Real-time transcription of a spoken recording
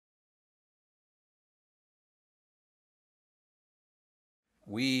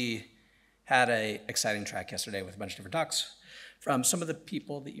We had an exciting track yesterday with a bunch of different talks from some of the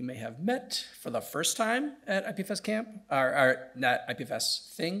people that you may have met for the first time at IPFS camp, or not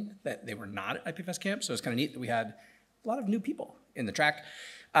IPFS thing, that they were not at IPFS camp. So it's kind of neat that we had a lot of new people in the track.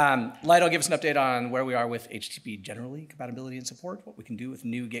 Light will give us an update on where we are with HTTP generally, compatibility and support, what we can do with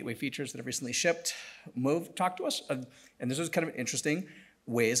new gateway features that have recently shipped. Move talked to us, and this was kind of interesting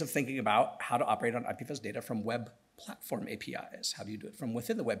ways of thinking about how to operate on IPFS data from web platform APIs. How do you do it from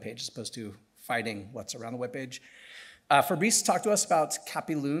within the web page as opposed to fighting what's around the web page? Fabrice talked to us about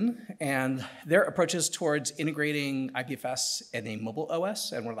Capilune and their approaches towards integrating IPFS in a mobile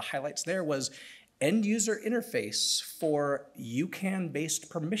OS, and one of the highlights there was end user interface for UCAN-based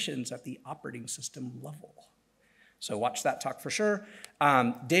permissions at the operating system level. So watch that talk for sure.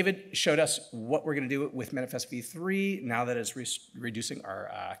 David showed us what we're gonna do with Manifest v3 now that it's reducing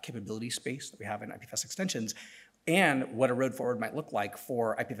our capability space that we have in IPFS extensions, and what a road forward might look like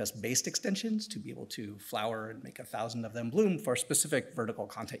for IPFS-based extensions to be able to flower and make 1,000 of them bloom for specific vertical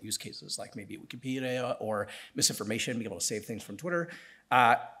content use cases, like maybe Wikipedia or misinformation, be able to save things from Twitter,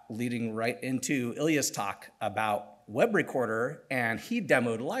 leading right into Ilya's talk about Web Recorder, and he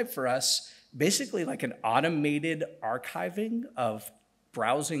demoed live for us basically like an automated archiving of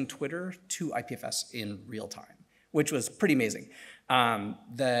browsing Twitter to IPFS in real time, which was pretty amazing.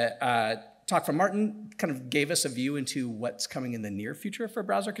 The talk from Martin kind of gave us a view into what's coming in the near future for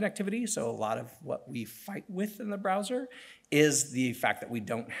browser connectivity. So a lot of what we fight with in the browser is the fact that we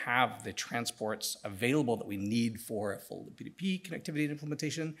don't have the transports available that we need for a full P2P connectivity and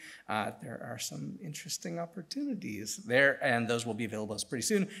implementation. There are some interesting opportunities there, and those will be available pretty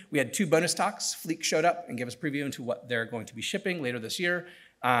soon. We had 2 bonus talks. Fleek showed up and gave us a preview into what they're going to be shipping later this year,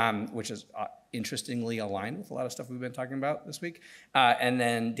 which is interestingly aligned with a lot of stuff we've been talking about this week. And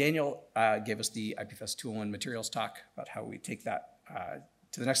then Daniel gave us the IPFS 201 materials talk about how we take that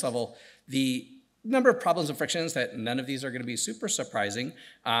to the next level. The number of problems and frictions that none of these are going to be super surprising.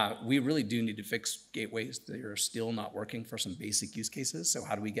 We really do need to fix gateways that are still not working for some basic use cases. So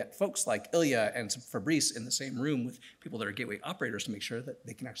how do we get folks like Ilya and Fabrice in the same room with people that are gateway operators to make sure that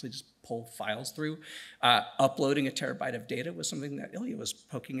they can actually just pull files through? Uploading a terabyte of data was something that Ilya was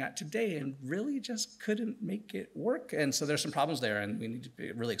poking at today and really just couldn't make it work. And so there's some problems there, and we need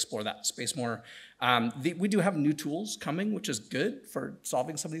to really explore that space more. We do have new tools coming, which is good for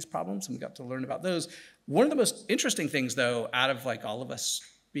solving some of these problems, and we got to learn about those. One of the most interesting things, though, out of like all of us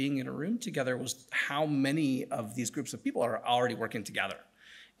being in a room together was how many of these groups of people are already working together.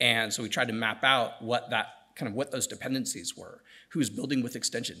 And so we tried to map out what those dependencies were. Who's building with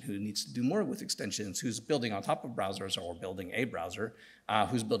extension? Who needs to do more with extensions? Who's building on top of browsers or building a browser?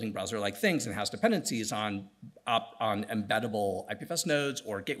 Who's building browser-like things and has dependencies on embeddable IPFS nodes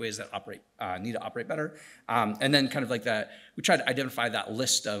or gateways that need to operate better? And then kind of like that, we tried to identify that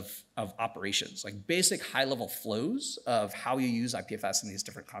list of operations, like basic high-level flows of how you use IPFS in these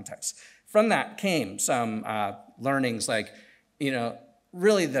different contexts. From that came some learnings like,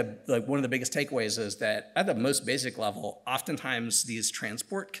 really one of the biggest takeaways is that at the most basic level, oftentimes these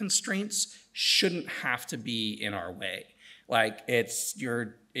transport constraints shouldn't have to be in our way. Like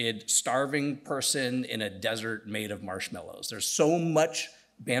you're a starving person in a desert made of marshmallows. There's so much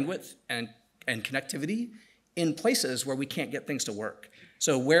bandwidth and connectivity in places where we can't get things to work.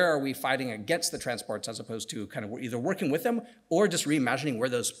 So where are we fighting against the transports as opposed to kind of either working with them or just reimagining where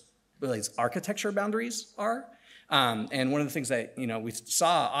those architecture boundaries are? And one of the things that we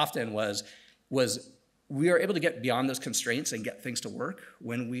saw often was we are able to get beyond those constraints and get things to work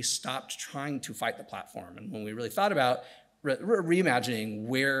when we stopped trying to fight the platform, and when we really thought about reimagining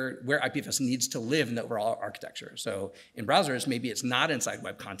where IPFS needs to live in the overall architecture. So in browsers, maybe it's not inside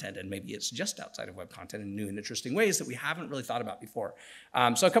web content, and maybe it's just outside of web content in new and interesting ways that we haven't really thought about before.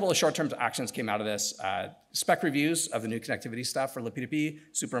 So a couple of short-term actions came out of this. Spec reviews of the new connectivity stuff for libp2p,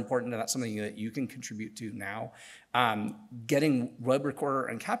 super important, and that's something that you can contribute to now. Getting Web Recorder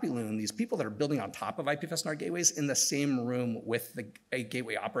and Capilune, these people that are building on top of IPFS and our gateways, in the same room with the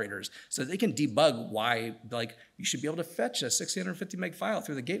gateway operators so that they can debug why, like, you should be able to fetch a 650 meg file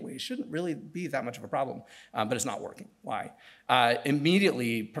through the gateway. It shouldn't really be that much of a problem, but it's not working. Why?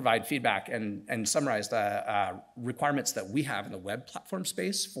 Immediately provide feedback and summarize the requirements that we have in the web platform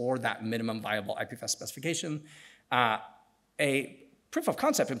space for that minimum viable IPFS specification. A proof of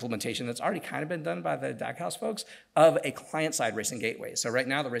concept implementation that's already kind of been done by the DAG House folks of a client-side racing gateway. So right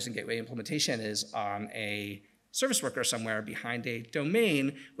now the racing gateway implementation is on a service worker somewhere behind a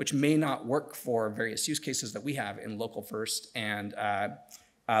domain, which may not work for various use cases that we have in local first and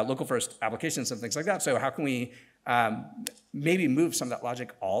local first applications and things like that. So how can we maybe move some of that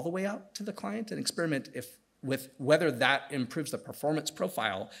logic all the way out to the client and experiment if with whether that improves the performance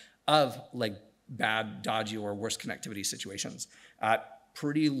profile of like bad, dodgy, or worse connectivity situations.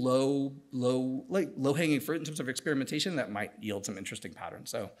 Pretty low-hanging fruit in terms of experimentation that might yield some interesting patterns.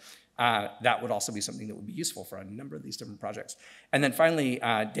 So that would also be something that would be useful for a number of these different projects. And then finally,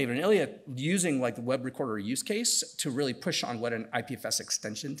 David and Ilya using like the web recorder use case to really push on what an IPFS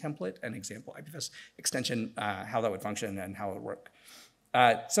extension template, an example IPFS extension, how that would function and how it would work.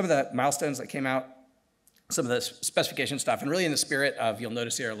 Some of the milestones that came out, some of the specification stuff, and really in the spirit of, you'll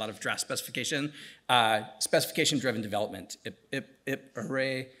notice here a lot of draft specification, specification-driven development.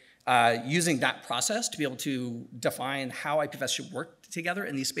 Hooray. Using that process to be able to define how IPFS should work together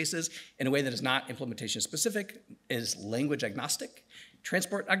in these spaces in a way that is not implementation specific, is language agnostic,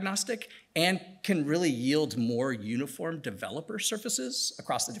 transport agnostic, and can really yield more uniform developer surfaces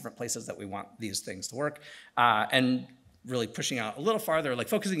across the different places that we want these things to work. And really pushing out a little farther, like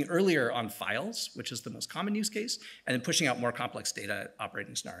focusing earlier on files, which is the most common use case, and then pushing out more complex data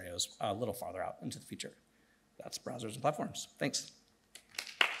operating scenarios a little farther out into the future. That's browsers and platforms. Thanks.